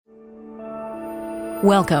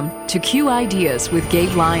Welcome to Q Ideas with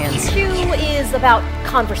Gabe Lyons. Q is about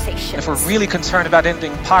conversation. If we're really concerned about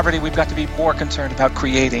ending poverty, we've got to be more concerned about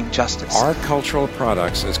creating justice. Our cultural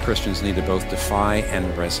products as Christians need to both defy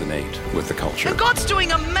and resonate with the culture. And God's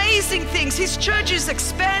doing amazing things. His church is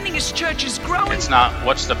expanding. His church is growing. It's not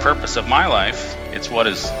what's the purpose of my life. It's what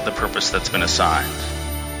is the purpose that's been assigned.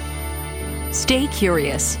 Stay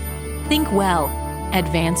curious. Think well.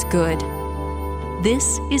 Advance good.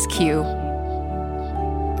 This is Q.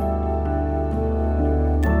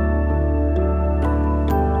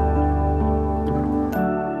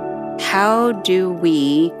 How do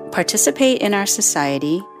we participate in our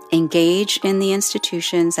society, engage in the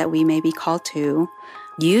institutions that we may be called to,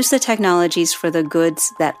 use the technologies for the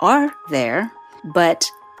goods that are there,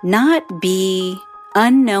 but not be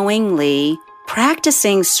unknowingly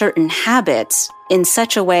practicing certain habits in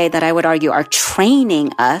such a way that I would argue are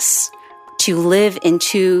training us to live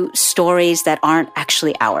into stories that aren't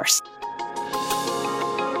actually ours?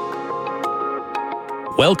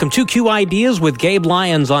 Welcome to Q Ideas with Gabe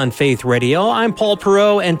Lyons on Faith Radio. I'm Paul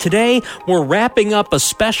Perot, and today we're wrapping up a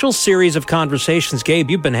special series of conversations,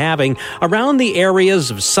 Gabe, you've been having around the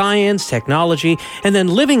areas of science, technology, and then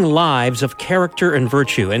living lives of character and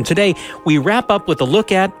virtue. And today we wrap up with a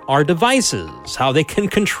look at our devices, how they can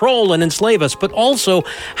control and enslave us, but also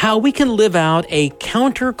how we can live out a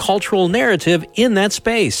countercultural narrative in that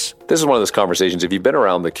space. This is one of those conversations, if you've been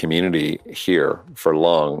around the community here for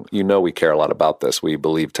long, you know we care a lot about this. We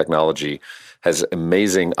believe technology has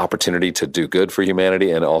amazing opportunity to do good for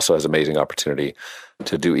humanity and also has amazing opportunity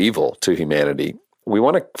to do evil to humanity. We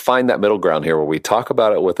want to find that middle ground here where we talk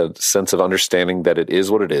about it with a sense of understanding that it is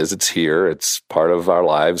what it is. It's here. It's part of our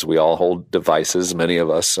lives. We all hold devices. Many of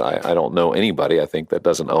us, I don't know anybody, I think, that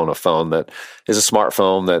doesn't own a phone that is a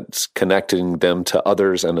smartphone that's connecting them to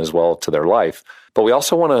others and as well to their life. But we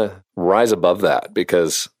also want to rise above that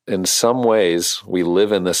because in some ways we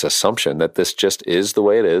live in this assumption that this just is the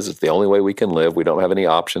way it is. It's the only way we can live. We don't have any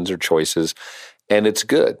options or choices, and it's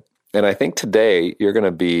good. And I think today you're going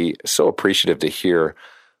to be so appreciative to hear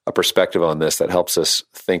a perspective on this that helps us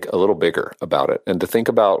think a little bigger about it and to think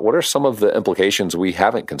about what are some of the implications we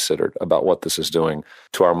haven't considered about what this is doing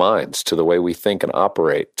to our minds, to the way we think and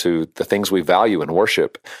operate, to the things we value and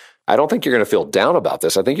worship. I don't think you're going to feel down about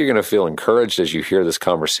this. I think you're going to feel encouraged as you hear this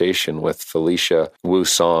conversation with Felicia Wu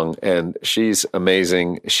Song, and she's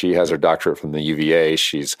amazing. She has her doctorate from the UVA.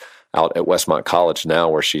 She's out at Westmont College now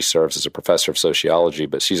where she serves as a professor of sociology,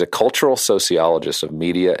 but she's a cultural sociologist of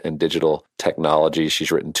media and digital technology.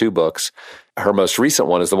 She's written 2 books. Her most recent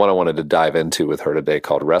one is the one I wanted to dive into with her today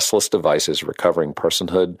called Restless Devices, Recovering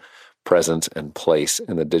Personhood, Presence, and Place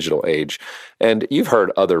in the Digital Age. And you've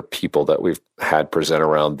heard other people that we've had present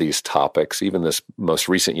around these topics, even this most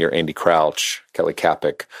recent year, Andy Crouch, Kelly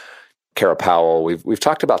Kapic, Kara Powell. We've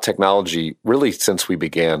talked about technology really since we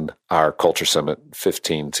began our Culture Summit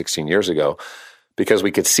 15, 16 years ago, because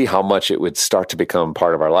we could see how much it would start to become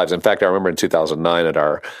part of our lives. In fact, I remember in 2009 at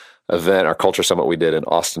our event, our Culture Summit we did in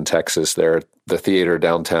Austin, Texas, there at the theater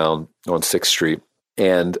downtown on 6th Street.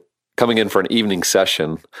 And coming in for an evening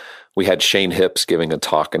session, we had Shane Hipps giving a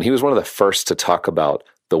talk, and he was one of the first to talk about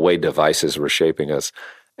the way devices were shaping us.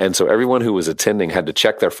 And so everyone who was attending had to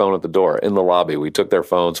check their phone at the door in the lobby. We took their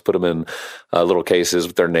phones, put them in little cases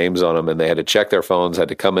with their names on them, and they had to check their phones, had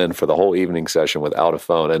to come in for the whole evening session without a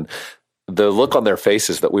phone. And the look on their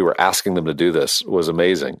faces that we were asking them to do this was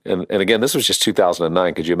amazing. And again, this was just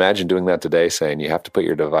 2009. Could you imagine doing that today, saying you have to put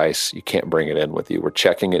your device, you can't bring it in with you. We're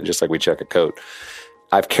checking it just like we check a coat.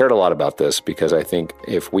 I've cared a lot about this because I think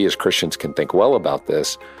if we as Christians can think well about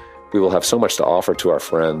this, we will have so much to offer to our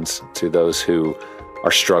friends, to those who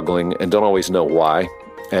are struggling and don't always know why.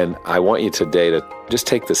 And I want you today to just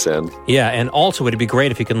take this in. Yeah, and also it'd be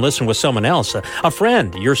great if you can listen with someone else, a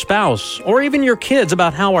friend, your spouse, or even your kids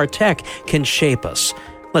about how our tech can shape us.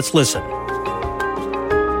 Let's listen.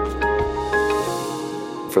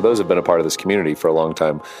 For those who have been a part of this community for a long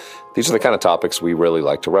time, these are the kind of topics we really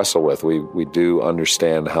like to wrestle with. We do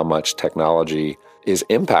understand how much technology is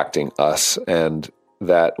impacting us and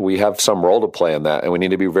that we have some role to play in that, and we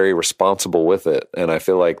need to be very responsible with it. And I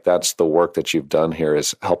feel like that's the work that you've done here,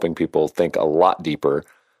 is helping people think a lot deeper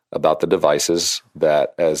about the devices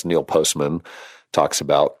that, as Neil Postman talks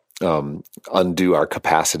about, undo our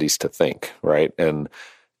capacities to think, right? And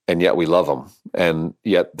yet we love them. And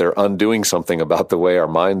yet they're undoing something about the way our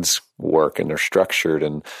minds work and they're structured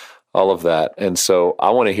and all of that. And so I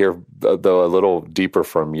want to hear, though, a little deeper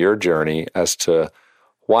from your journey as to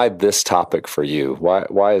why this topic for you?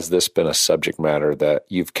 Why has this been a subject matter that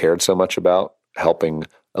you've cared so much about helping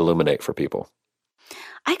illuminate for people?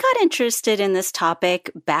 I got interested in this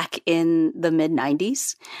topic back in the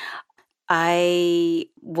mid-90s. I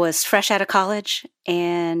was fresh out of college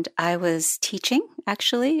and I was teaching,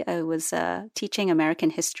 actually. I was teaching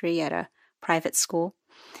American history at a private school.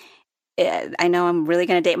 I know I'm really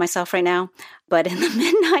going to date myself right now, but in the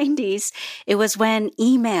mid-90s, it was when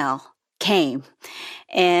email came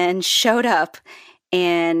and showed up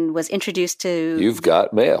and was introduced to... You've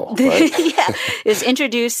got mail, right? Yeah, it was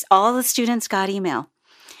introduced, all the students got email.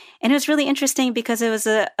 And it was really interesting because it was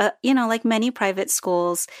like many private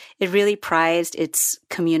schools, it really prized its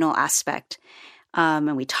communal aspect.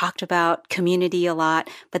 And we talked about community a lot.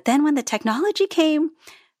 But then when the technology came,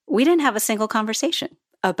 we didn't have a single conversation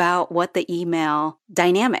about what the email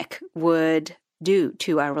dynamic would do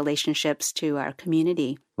to our relationships, to our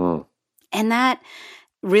community. Mm. And that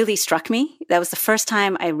really struck me. That was the first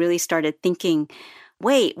time I really started thinking,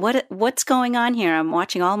 wait, what's going on here? I'm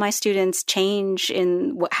watching all my students change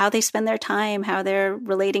in how they spend their time, how they're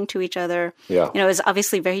relating to each other. Yeah. It was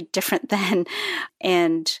obviously very different then.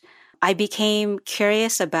 And I became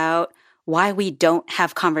curious about why we don't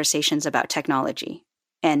have conversations about technology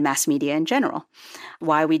and mass media in general,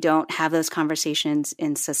 why we don't have those conversations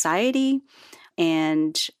in society,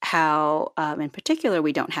 and how, in particular,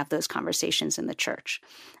 we don't have those conversations in the church.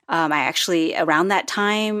 I actually, around that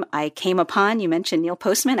time, I came upon, you mentioned Neil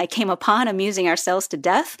Postman, I came upon Amusing Ourselves to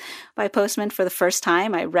Death by Postman for the first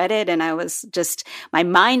time. I read it and I was just, my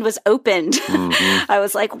mind was opened. Mm-hmm. I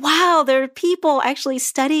was like, wow, there are people actually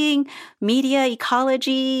studying media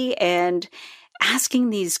ecology and asking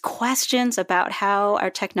these questions about how our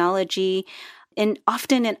technology, and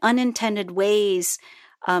often in unintended ways,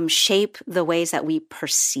 shape the ways that we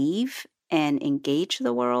perceive and engage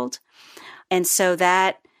the world. And so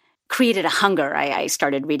that created a hunger. I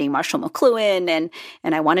started reading Marshall McLuhan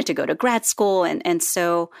and I wanted to go to grad school. And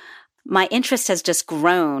so my interest has just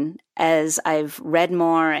grown as I've read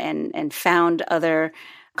more and found other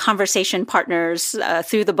conversation partners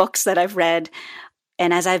through the books that I've read.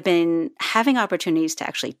 And as I've been having opportunities to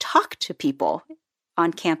actually talk to people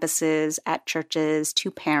on campuses, at churches,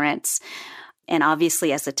 to parents, and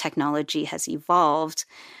obviously as the technology has evolved,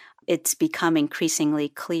 it's become increasingly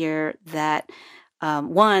clear that,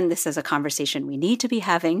 one, this is a conversation we need to be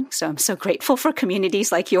having. So I'm so grateful for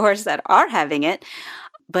communities like yours that are having it.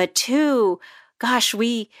 But two, gosh,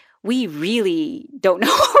 we really don't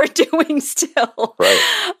know what we're doing still.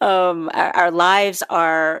 Right. Our lives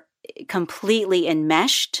are completely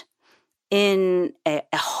enmeshed in a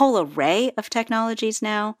whole array of technologies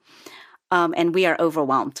now, and we are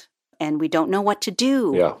overwhelmed and we don't know what to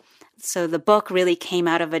do. Yeah. So the book really came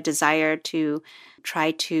out of a desire to try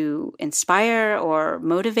to inspire or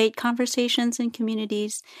motivate conversations in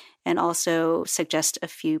communities and also suggest a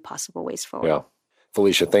few possible ways forward. Yeah.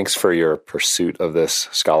 Felicia, thanks for your pursuit of this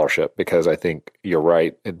scholarship, because I think you're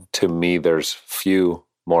right. To me, there's few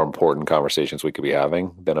more important conversations we could be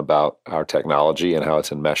having than about our technology and how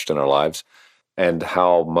it's enmeshed in our lives, and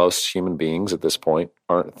how most human beings at this point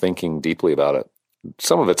aren't thinking deeply about it.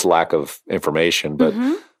 Some of it's lack of information, but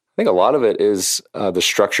I think a lot of it is the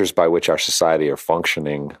structures by which our society are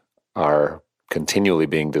functioning are continually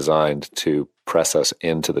being designed to press us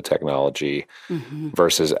into the technology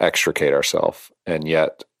versus extricate ourselves. And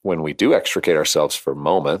yet, when we do extricate ourselves for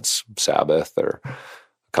moments, Sabbath or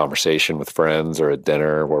conversation with friends or a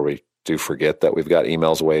dinner where we do forget that we've got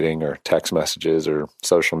emails waiting or text messages or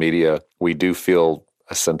social media, we do feel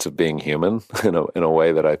a sense of being human in a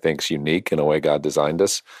way that I think is unique, in a way God designed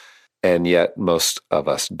us. And yet most of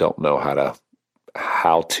us don't know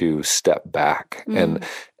how to step back. And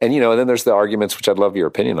then there's the arguments, which I'd love your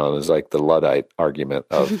opinion on, is like the Luddite argument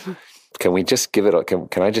of, can we just give it,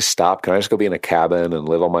 can I just stop? Can I just go be in a cabin and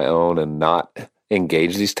live on my own and not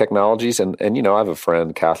engage these technologies? And I have a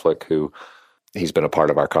friend, Catholic, who he's been a part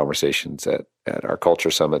of our conversations at our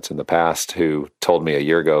culture summits in the past, who told me a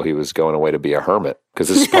year ago he was going away to be a hermit, because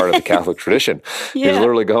this is part of the Catholic tradition. Yeah. He was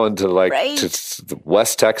literally going to to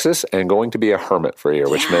West Texas and going to be a hermit for a year,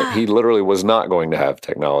 which meant he literally was not going to have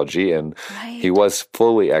technology, and he was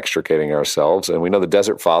fully extricating ourselves. And we know the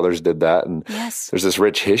Desert Fathers did that, and there's this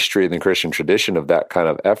rich history in the Christian tradition of that kind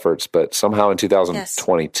of efforts. But somehow in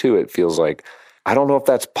 2022, it feels like, I don't know if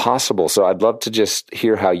that's possible. So I'd love to just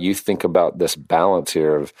hear how you think about this balance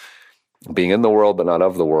here of being in the world but not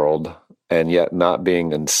of the world, and yet not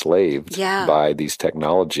being enslaved by these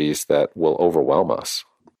technologies that will overwhelm us.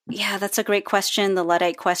 Yeah, that's a great question, the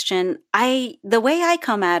Luddite question. The way I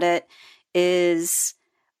come at it is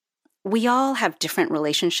we all have different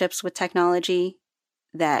relationships with technology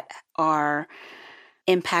that are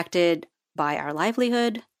impacted by our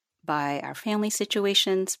livelihood, by our family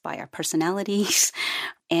situations, by our personalities.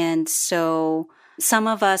 And so some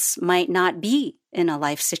of us might not be in a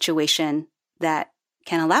life situation that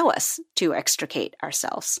can allow us to extricate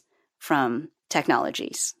ourselves from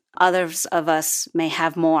technologies. Others of us may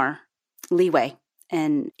have more leeway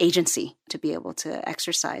and agency to be able to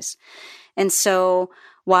exercise. And so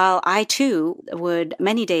while I too would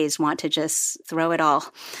many days want to just throw it all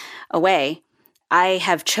away, I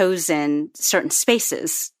have chosen certain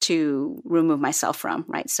spaces to remove myself from,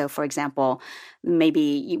 right? So for example,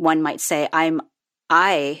 maybe one might say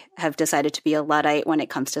I have decided to be a Luddite when it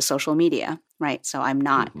comes to social media, right? So I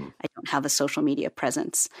don't have a social media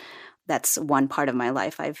presence. That's one part of my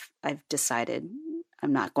life. I've decided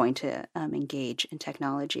I'm not going to engage in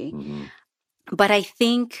technology. But I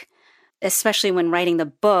think, especially when writing the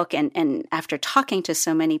book and after talking to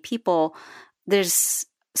so many people, there's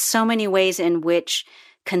so many ways in which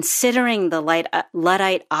considering the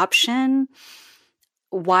Luddite option,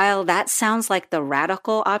 while that sounds like the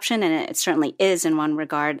radical option, and it certainly is in one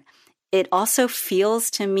regard, it also feels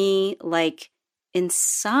to me like, in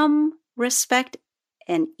some respect,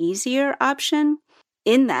 an easier option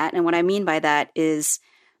in that. And what I mean by that is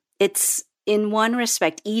it's, in one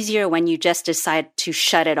respect, easier when you just decide to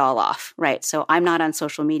shut it all off, right? So I'm not on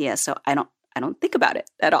social media, so I don't think about it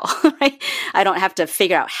at all, right? I don't have to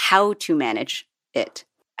figure out how to manage it.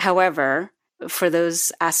 However, for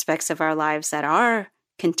those aspects of our lives that are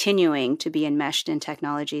continuing to be enmeshed in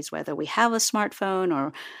technologies, whether we have a smartphone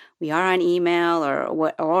or we are on email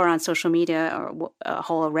or on social media or a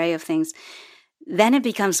whole array of things, then it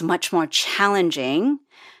becomes much more challenging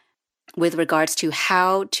with regards to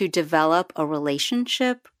how to develop a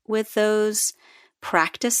relationship with those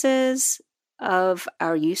practices of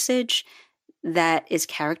our usage that is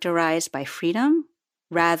characterized by freedom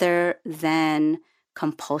rather than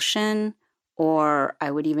compulsion, or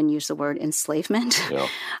I would even use the word enslavement. Yeah.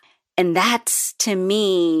 And that's, to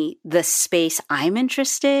me, the space I'm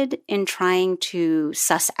interested in trying to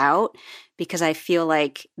suss out, because I feel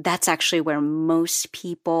like that's actually where most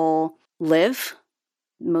people live.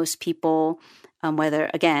 Most people, whether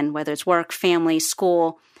it's work, family,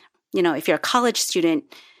 school, if you're a college student,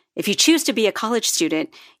 if you choose to be a college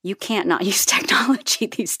student, you can't not use technology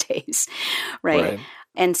these days, right?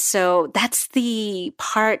 And so that's the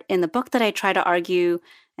part in the book that I try to argue,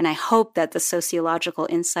 and I hope that the sociological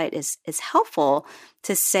insight is helpful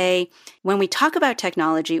to say, when we talk about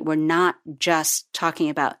technology, we're not just talking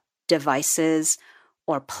about devices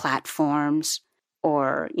or platforms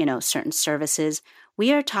or, certain services.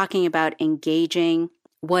 We are talking about engaging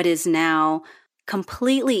what is now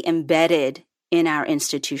completely embedded in our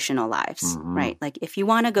institutional lives, right? Like if you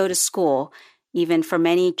want to go to school, even for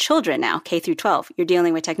many children now, K through 12, you're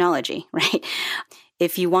dealing with technology, right?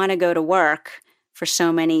 If you want to go to work, for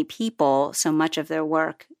so many people, so much of their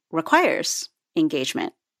work requires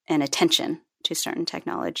engagement and attention to certain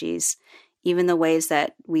technologies. Even the ways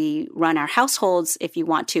that we run our households, if you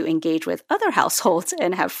want to engage with other households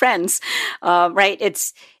and have friends, right?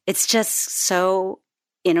 It's just so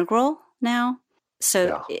integral now.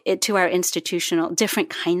 So to our different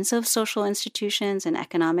kinds of social institutions and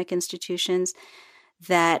economic institutions,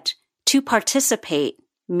 that to participate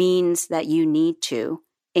means that you need to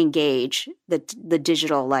engage the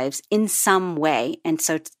digital lives in some way. And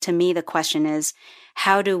so to me, the question is,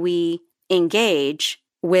 how do we engage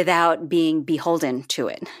without being beholden to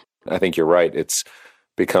it? I think you're right. It's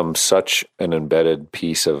become such an embedded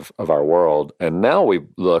piece of our world. And now we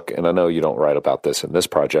look, and I know you don't write about this in this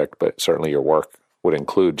project, but certainly your work would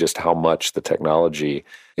include just how much the technology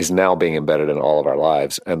is now being embedded in all of our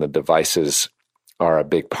lives. And the devices are a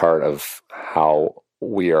big part of how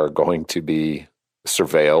we are going to be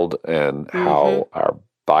surveilled and how our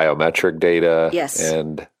biometric data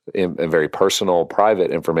and very personal,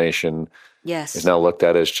 private information is now looked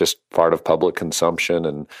at as just part of public consumption,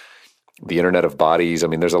 and the Internet of Bodies. I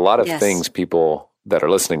mean, there's a lot of things people that are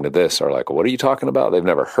listening to this are like, what are you talking about? They've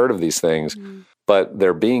never heard of these things, but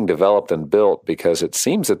they're being developed and built because it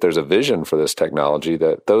seems that there's a vision for this technology,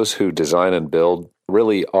 that those who design and build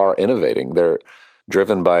really are innovating. They're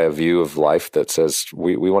driven by a view of life that says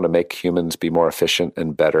we want to make humans be more efficient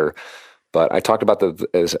and better. But I talked about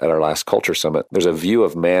this at our last Culture Summit. There's a view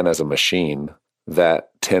of man as a machine that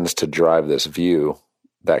tends to drive this view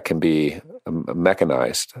that can be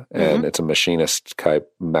mechanized. And it's a machinist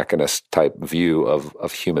type view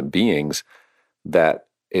of human beings that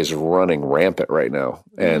is running rampant right now.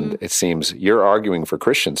 And it seems you're arguing for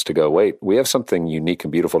Christians to go, wait, we have something unique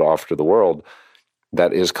and beautiful to offer to the world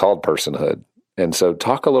that is called personhood. And so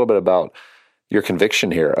talk a little bit about your conviction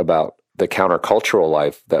here about the countercultural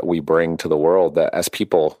life that we bring to the world, that as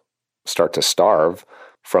people start to starve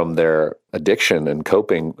from their addiction and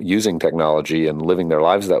coping using technology and living their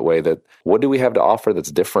lives that way, that what do we have to offer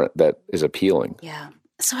that's different, that is appealing? Yeah.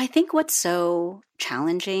 So I think what's so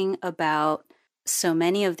challenging about so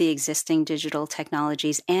many of the existing digital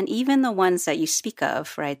technologies, and even the ones that you speak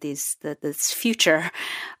of, right? This future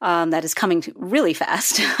that is coming really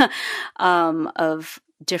fast of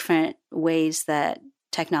different ways that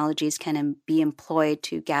technologies can be employed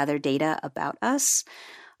to gather data about us,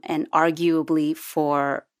 and arguably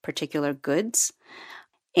for particular goods.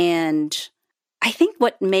 And I think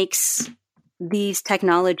what makes these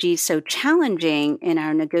technologies so challenging in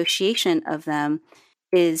our negotiation of them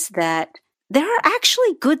is that there are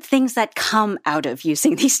actually good things that come out of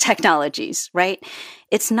using these technologies, right?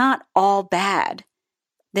 It's not all bad.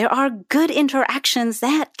 There are good interactions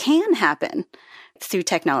that can happen through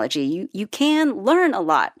technology. You can learn a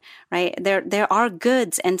lot, right? There are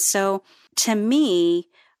goods. And so to me,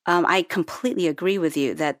 I completely agree with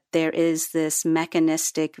you that there is this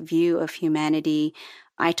mechanistic view of humanity.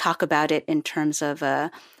 I talk about it in terms of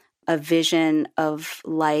a vision of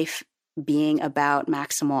life being about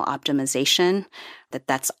maximal optimization,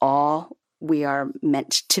 that's all we are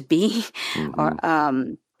meant to be.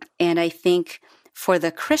 Mm-hmm. And I think for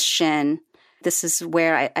the Christian, this is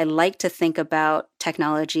where I like to think about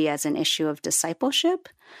technology as an issue of discipleship,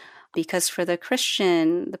 because for the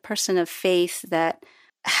Christian, the person of faith that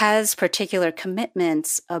has particular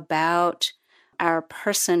commitments about our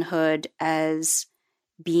personhood as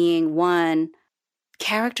being one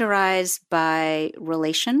characterized by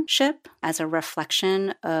relationship as a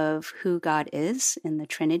reflection of who God is in the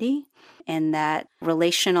Trinity, and that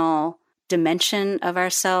relational dimension of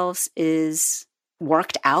ourselves is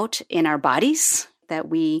worked out in our bodies, that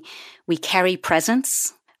we carry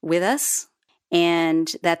presence with us,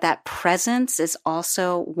 and that presence is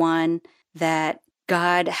also one that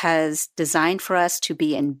God has designed for us to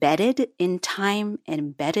be embedded in time,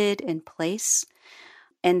 embedded in place.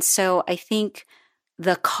 And so I think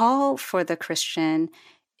the call for the Christian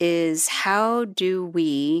is, how do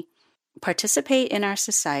we participate in our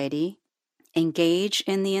society, engage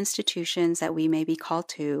in the institutions that we may be called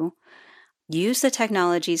to, use the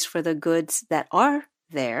technologies for the goods that are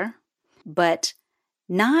there, but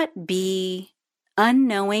not be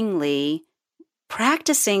unknowingly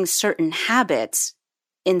practicing certain habits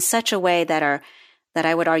in such a way that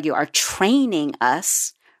I would argue are training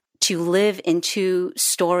us to live into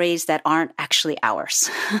stories that aren't actually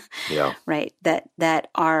ours. Yeah. Right? That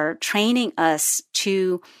are training us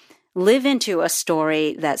to live into a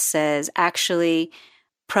story that says, actually,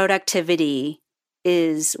 productivity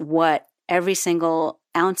is what every single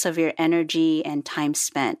ounce of your energy and time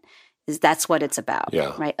spent that's what it's about.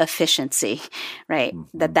 Yeah. Right? Efficiency, right?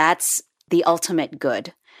 Mm-hmm. That's the ultimate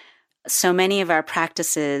good. So many of our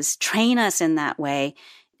practices train us in that way,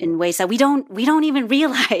 in ways that we don't even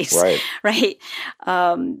realize, right?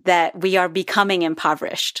 That we are becoming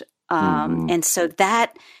impoverished. And so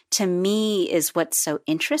that, to me, is what's so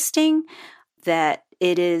interesting, that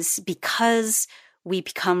it is because we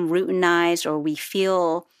become routinized, or we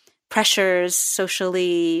feel pressures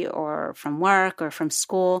socially or from work or from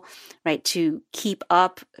school, right, to keep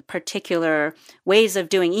up particular ways of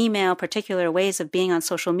doing email, particular ways of being on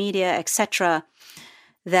social media, etc.,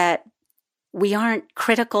 that we aren't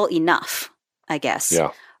critical enough, I guess,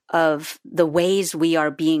 of the ways we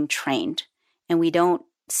are being trained. And we don't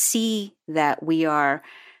see that we are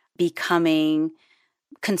becoming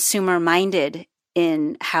consumer-minded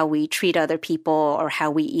in how we treat other people, or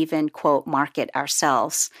how we even, quote, market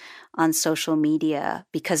ourselves on social media,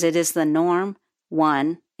 because it is the norm,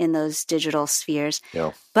 one, in those digital spheres.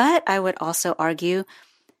 Yeah. But I would also argue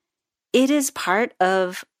it is part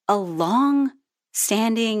of a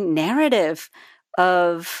long-standing narrative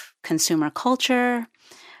of consumer culture,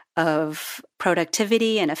 of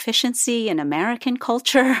productivity and efficiency in American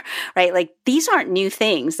culture, right? Like, these aren't new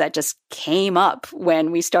things that just came up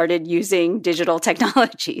when we started using digital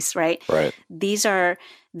technologies, right? Right. These are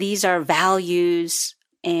values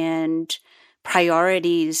and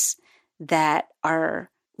priorities that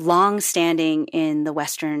are long-standing in the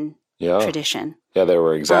Western tradition. Yeah, they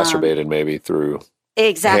were exacerbated maybe through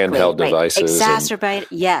handheld devices. Exacerbated,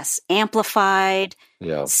 yes. Amplified,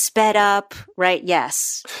 sped up, right?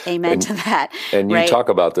 Yes. Amen to that. And you talk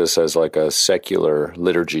about this as like a secular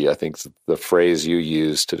liturgy. I think the phrase you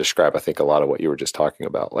use to describe, I think, a lot of what you were just talking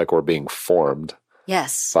about. Like, we're being formed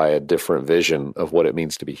by a different vision of what it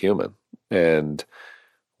means to be human. And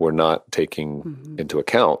we're not taking into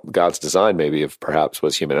account God's design maybe of perhaps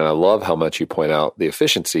was human. And I love how much you point out the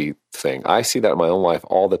efficiency thing. I see that in my own life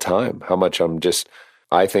all the time, how much I'm just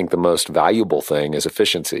I think the most valuable thing is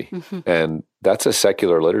efficiency. And that's a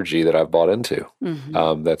secular liturgy that I've bought into.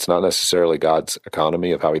 That's not necessarily God's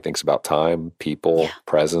economy of how he thinks about time, people,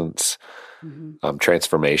 presence,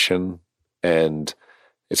 transformation. And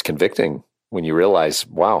it's convicting when you realize,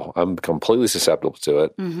 wow, I'm completely susceptible to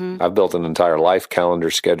it. I've built an entire life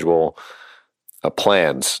calendar schedule,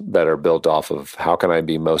 plans that are built off of how can I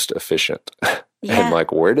be most efficient? And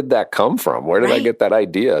like, where did that come from? Where did I get that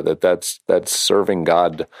idea that that's serving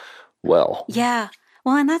God well? Yeah.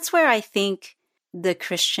 Well, and that's where I think the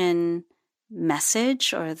Christian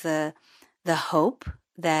message or the hope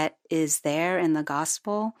that is there in the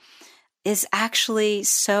gospel is actually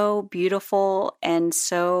so beautiful and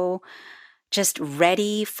so just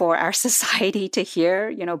ready for our society to hear,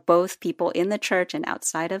 you know, both people in the church and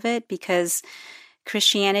outside of it, because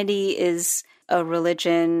Christianity is a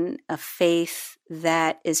religion, a faith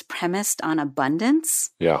that is premised on abundance.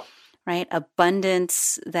 Yeah. Right?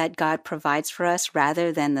 Abundance that God provides for us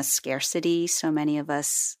rather than the scarcity so many of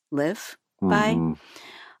us live by.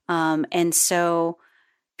 And so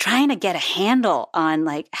trying to get a handle on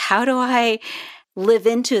like, how do I live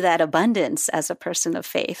into that abundance as a person of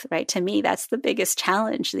faith, right? To me, that's the biggest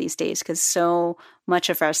challenge these days, because so much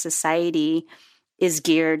of our society is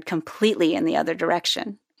geared completely in the other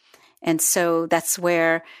direction. And so that's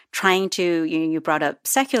where trying to, you brought up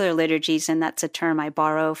secular liturgies, and that's a term I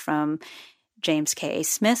borrow from James K.A.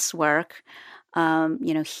 Smith's work.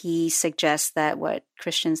 He suggests that what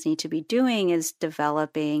Christians need to be doing is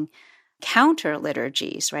developing counter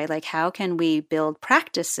liturgies, right? Like, how can we build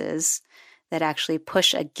practices that actually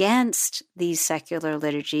push against these secular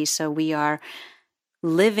liturgies so we are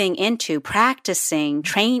living into, practicing,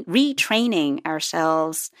 retraining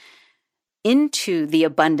ourselves into the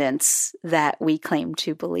abundance that we claim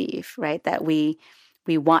to believe, right? That we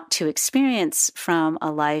want to experience from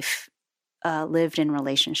a life lived in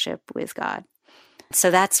relationship with God.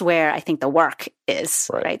 So that's where I think the work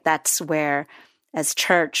is, right? That's where, as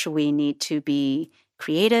church, we need to be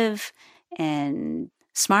creative and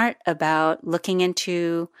smart about looking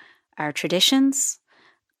into our traditions.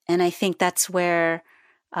 And I think that's where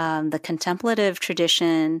the contemplative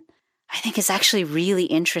tradition, I think, is actually really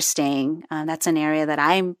interesting. That's an area that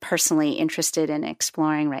I'm personally interested in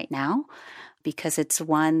exploring right now, because it's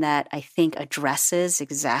one that I think addresses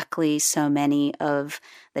exactly so many of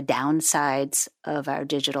the downsides of our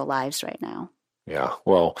digital lives right now. Yeah,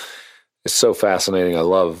 well, it's so fascinating. I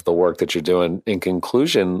love the work that you're doing. In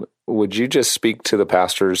conclusion, would you just speak to the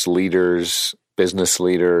pastors, leaders, business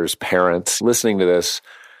leaders, parents listening to this,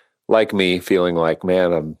 like me, feeling like,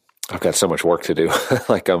 man, I've got so much work to do.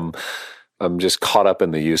 Like I'm just caught up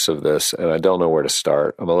in the use of this and I don't know where to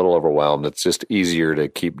start. I'm a little overwhelmed. It's just easier to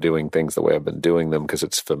keep doing things the way I've been doing them because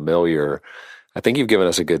it's familiar. I think you've given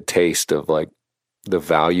us a good taste of like the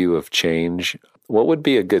value of change. What would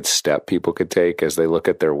be a good step people could take as they look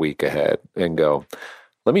at their week ahead and go,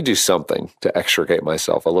 let me do something to extricate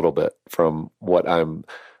myself a little bit from what I'm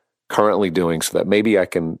currently doing so that maybe I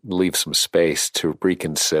can leave some space to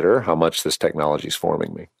reconsider how much this technology is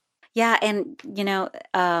forming me? Yeah, and,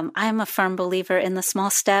 I'm a firm believer in the small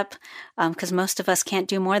step because most of us can't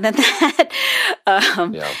do more than that.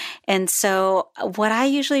 And so what I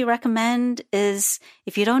usually recommend is,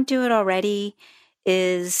 if you don't do it already,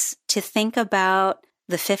 is to think about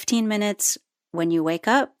the 15 minutes when you wake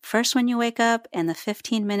up, and the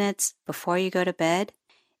 15 minutes before you go to bed.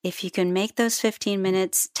 If you can make those 15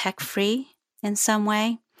 minutes tech-free in some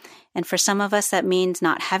way, and for some of us, that means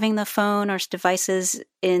not having the phone or devices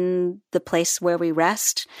in the place where we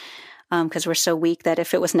rest, because we're so weak that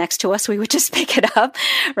if it was next to us, we would just pick it up,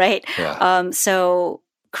 right? Yeah. So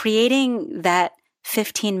creating that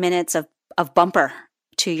 15 minutes of bumper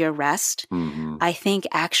to your rest, I think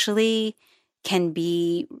actually can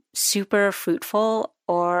be super fruitful,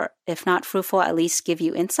 or if not fruitful, at least give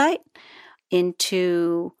you insight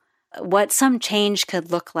into what some change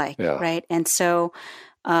could look like, right? And so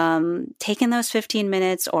taking those 15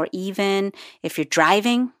 minutes, or even if you're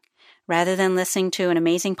driving, rather than listening to an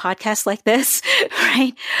amazing podcast like this,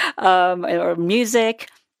 right? Or music,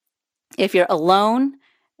 if you're alone,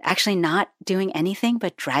 actually not doing anything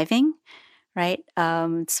but driving, right?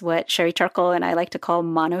 It's what Sherry Turkle and I like to call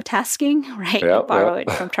monotasking, right? Borrow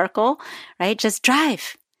it from Turkle, right? Just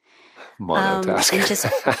drive. Monotasking. And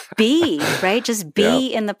just be, right? Just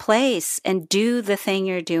be in the place and do the thing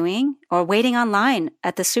you're doing, or waiting online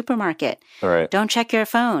at the supermarket. All right. Don't check your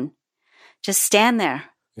phone. Just stand there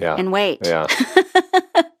and wait. Yeah.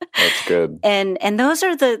 That's good. And those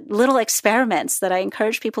are the little experiments that I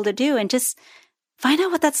encourage people to do, and just find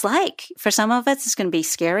out what that's like. For some of us, it's going to be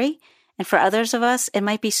scary. And for others of us, it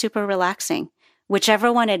might be super relaxing.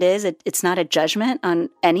 whichever one it is, it's not a judgment on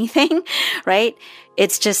anything, right?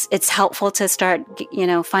 It's helpful to start,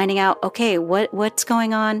 finding out, okay, what's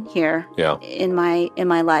going on here in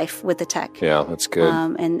my life with the tech. Yeah, that's good.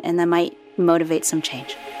 And that might motivate some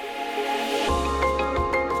change.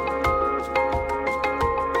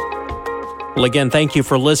 Well, again, thank you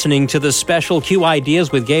for listening to the special Q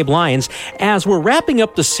Ideas with Gabe Lyons as we're wrapping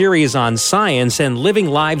up the series on science and living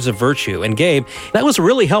lives of virtue. And Gabe, that was a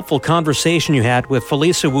really helpful conversation you had with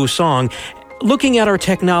Felisa Wu Song, looking at our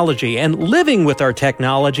technology and living with our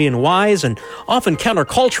technology in wise and often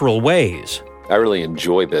countercultural ways. I really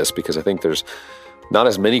enjoy this because I think there's not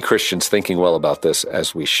as many Christians thinking well about this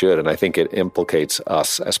as we should. And I think it implicates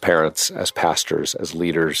us as parents, as pastors, as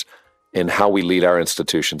leaders, in how we lead our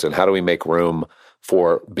institutions and how do we make room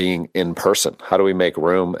for being in person? How do we make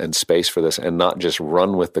room and space for this and not just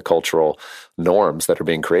run with the cultural norms that are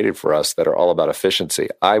being created for us that are all about efficiency?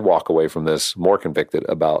 I walk away from this more convicted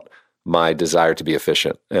about my desire to be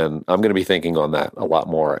efficient. And I'm going to be thinking on that a lot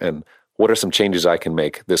more. And what are some changes I can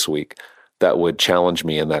make this week that would challenge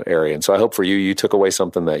me in that area? And so I hope for you took away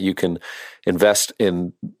something that you can invest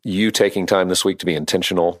in, you taking time this week to be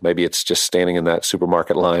intentional. Maybe it's just standing in that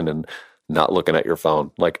supermarket line and not looking at your phone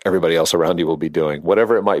like everybody else around you will be doing.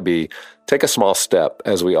 Whatever it might be, take a small step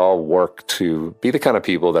as we all work to be the kind of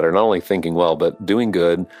people that are not only thinking well, but doing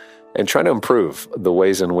good and trying to improve the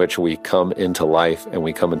ways in which we come into life and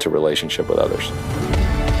we come into relationship with others.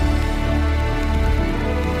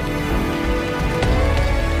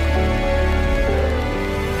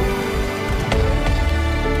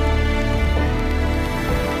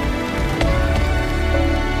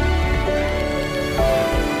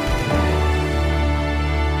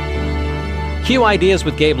 Q Ideas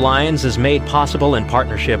with Gabe Lyons is made possible in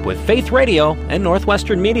partnership with Faith Radio and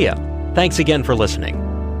Northwestern Media. Thanks again for listening.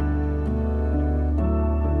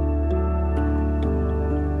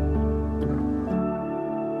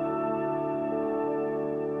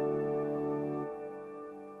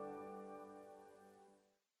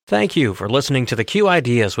 Thank you for listening to the Q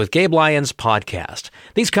Ideas with Gabe Lyons podcast.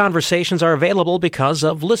 These conversations are available because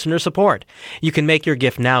of listener support. You can make your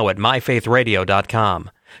gift now at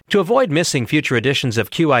myfaithradio.com. To avoid missing future editions of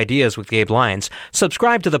Q Ideas with Gabe Lyons,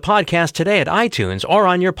 subscribe to the podcast today at iTunes or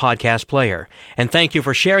on your podcast player. And thank you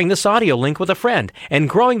for sharing this audio link with a friend and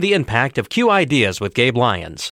growing the impact of Q Ideas with Gabe Lyons.